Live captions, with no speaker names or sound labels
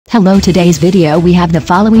Hello, today's video we have the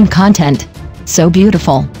following content. So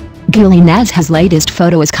beautiful. Guli Nazha's latest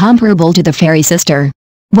photo is comparable to the fairy sister.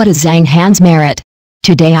 What is Zhang Han's merit?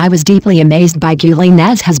 Today I was deeply amazed by Guli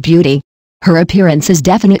Nazha's beauty. Her appearance is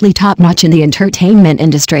definitely top-notch in the entertainment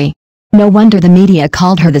industry. No wonder the media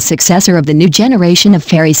called her the successor of the new generation of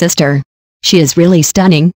fairy sister. She is really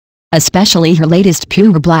stunning. Especially her latest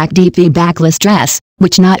pure black deep V backless dress,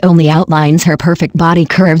 which not only outlines her perfect body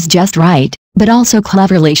curves just right, but also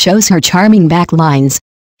cleverly shows her charming back lines.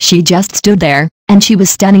 She just stood there, and she was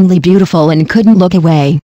stunningly beautiful and couldn't look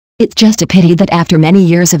away. It's just a pity that after many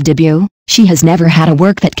years of debut, she has never had a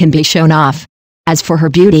work that can be shown off. As for her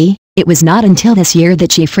beauty, it was not until this year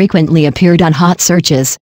that she frequently appeared on hot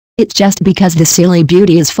searches. It's just because the silly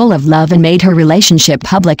beauty is full of love and made her relationship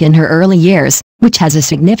public in her early years, which has a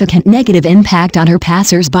significant negative impact on her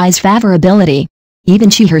passers-by's favorability.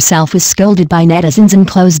 Even she herself was scolded by netizens and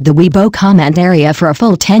closed the Weibo comment area for a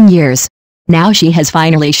full 10 years. Now she has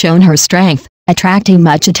finally shown her strength, attracting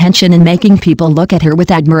much attention and making people look at her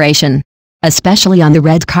with admiration. Especially on the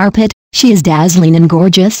red carpet, she is dazzling and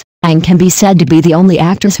gorgeous, and can be said to be the only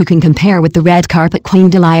actress who can compare with the red carpet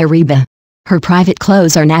queen Delia Reba. Her private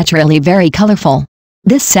clothes are naturally very colorful.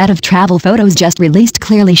 This set of travel photos just released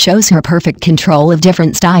clearly shows her perfect control of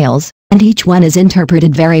different styles, and each one is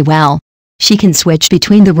interpreted very well. She can switch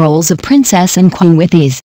between the roles of princess and queen with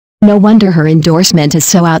ease. No wonder her endorsement is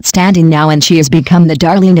so outstanding now, and she has become the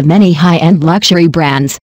darling of many high-end luxury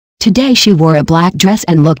brands. Today she wore a black dress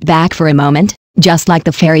and looked back for a moment, just like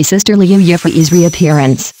the fairy sister Liu Yifei's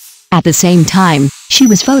reappearance. At the same time, she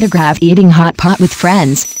was photographed eating hot pot with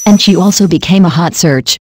friends, and she also became a hot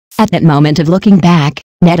search. At that moment of looking back,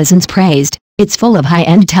 netizens praised, "It's full of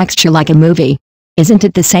high-end texture like a movie." Isn't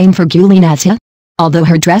it the same for Guli Nazha? Although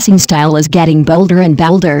her dressing style is getting bolder and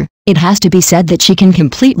bolder, it has to be said that she can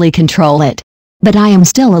completely control it. But I am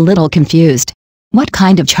still a little confused. What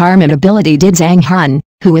kind of charm and ability did Zhang Han,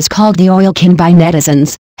 who is called the Oil King by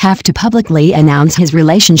netizens, have to publicly announce his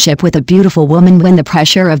relationship with a beautiful woman when the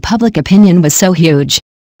pressure of public opinion was so huge?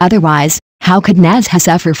 Otherwise, how could Nazha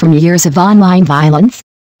suffer from years of online violence?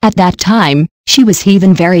 At that time, she was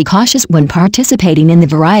even very cautious when participating in the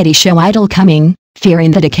variety show Idol Coming,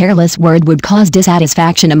 fearing that a careless word would cause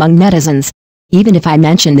dissatisfaction among netizens. Even if I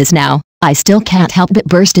mention this now, I still can't help but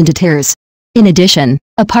burst into tears. In addition,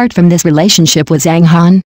 apart from this relationship with Zhang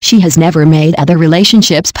Han, she has never made other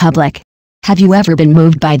relationships public. Have you ever been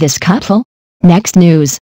moved by this couple? Next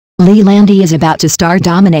news. Leelandy is about to start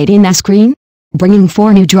dominating the screen, bringing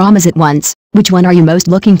 4 new dramas at once. Which one are you most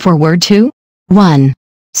looking forward to? 1.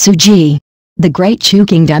 Suji. The Great Chu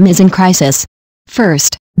Kingdom is in crisis.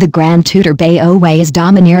 First, the Grand Tutor Bao'Wei is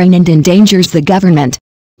domineering and endangers the government.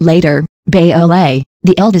 Later, Bao'Lei,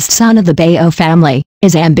 the eldest son of the Bao family,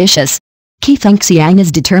 is ambitious. Qi Fengxiang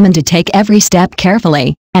is determined to take every step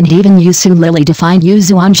carefully, and even Yusu Lily defined Yu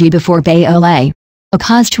Zuanji before Bao'Lei. A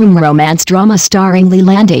costume romance drama starring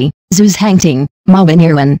Leelandy, Zhu Hangting, Ma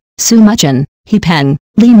Wenirwan, Su Muchen, He Peng,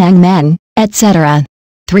 Li Mangmeng, etc.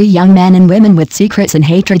 3 young men and women with secrets and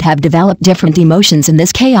hatred have developed different emotions in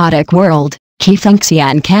this chaotic world. Qi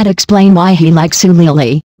Fengxian can't explain why he likes Su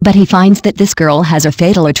Lily, but he finds that this girl has a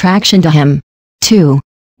fatal attraction to him. 2.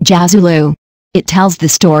 Jiazulu. It tells the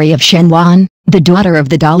story of Shen Wan, the daughter of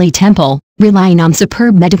the Dali Temple, relying on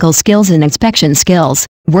superb medical skills and inspection skills,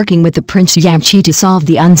 working with the Prince Yangqi to solve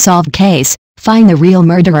the unsolved case, find the real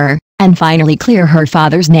murderer, and finally clear her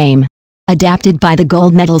father's name. Adapted by the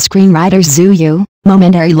gold medal screenwriters Zhu Yu,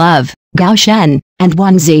 Momentary Love, Gao Shen, and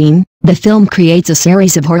Wang Xin, the film creates a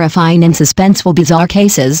series of horrifying and suspenseful bizarre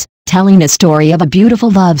cases, telling a story of a beautiful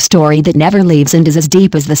love story that never leaves and is as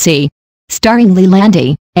deep as the sea. Starring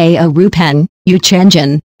Leelandy, Ao Rupen, Yu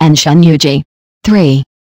Chenjin, and Shun Yuji. 3.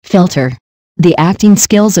 Filter. The acting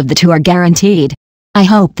skills of the 2 are guaranteed. I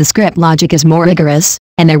hope the script logic is more rigorous,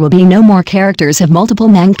 and there will be no more characters of multiple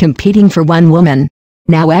men competing for one woman.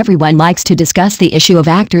 Now everyone likes to discuss the issue of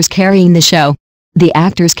actors carrying the show. The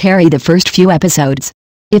actors carry the first few episodes.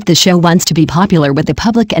 If the show wants to be popular with the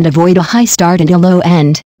public and avoid a high start and a low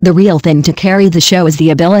end, the real thing to carry the show is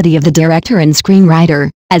the ability of the director and screenwriter,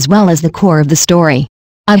 as well as the core of the story.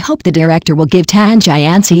 I hope the director will give Tan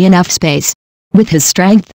Jianxi enough space. With his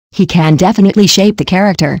strength, he can definitely shape the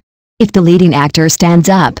character. If the leading actor stands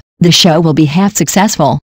up, the show will be half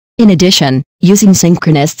successful. In addition, using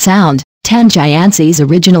synchronized sound, Tan Jianxi's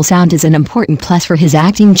original sound is an important plus for his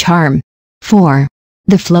acting charm. 4.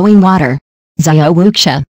 The Flowing Water. Xiao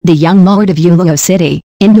Wuxia, the young lord of Yuluo City,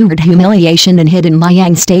 endured humiliation and hid in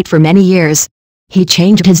Liang State for many years. He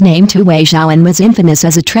changed his name to Wei Zhao and was infamous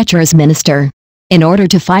as a treacherous minister. In order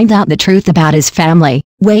to find out the truth about his family,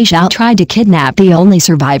 Wei Xiao tried to kidnap the only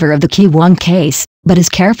survivor of the Qi case, but his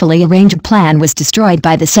carefully arranged plan was destroyed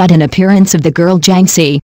by the sudden appearance of the girl Jiang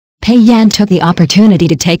Si. Pei Yan took the opportunity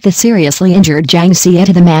to take the seriously injured Jiang Si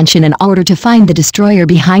to the mansion in order to find the destroyer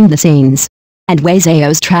behind the scenes. And Wei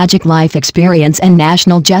Xiao's tragic life experience and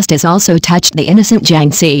national justice also touched the innocent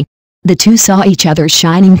Jiang Si. The two saw each other's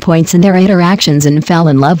shining points in their interactions and fell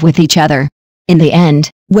in love with each other. In the end,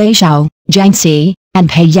 Wei Xiao, Jiang Si, and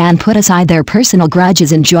Pei Yan put aside their personal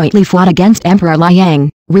grudges and jointly fought against Emperor Liang,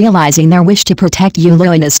 realizing their wish to protect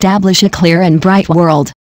Yulu and establish a clear and bright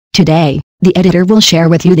world. Today, the editor will share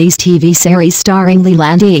with you these TV series starring Li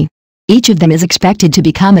Landi. Each of them is expected to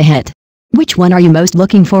become a hit. Which one are you most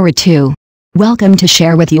looking forward to? Welcome to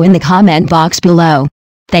share with you in the comment box below.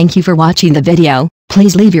 Thank you for watching the video.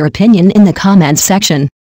 Please leave your opinion in the comments section.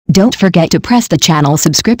 Don't forget to press the channel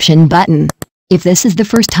subscription button. If this is the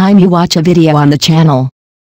first time you watch a video on the channel,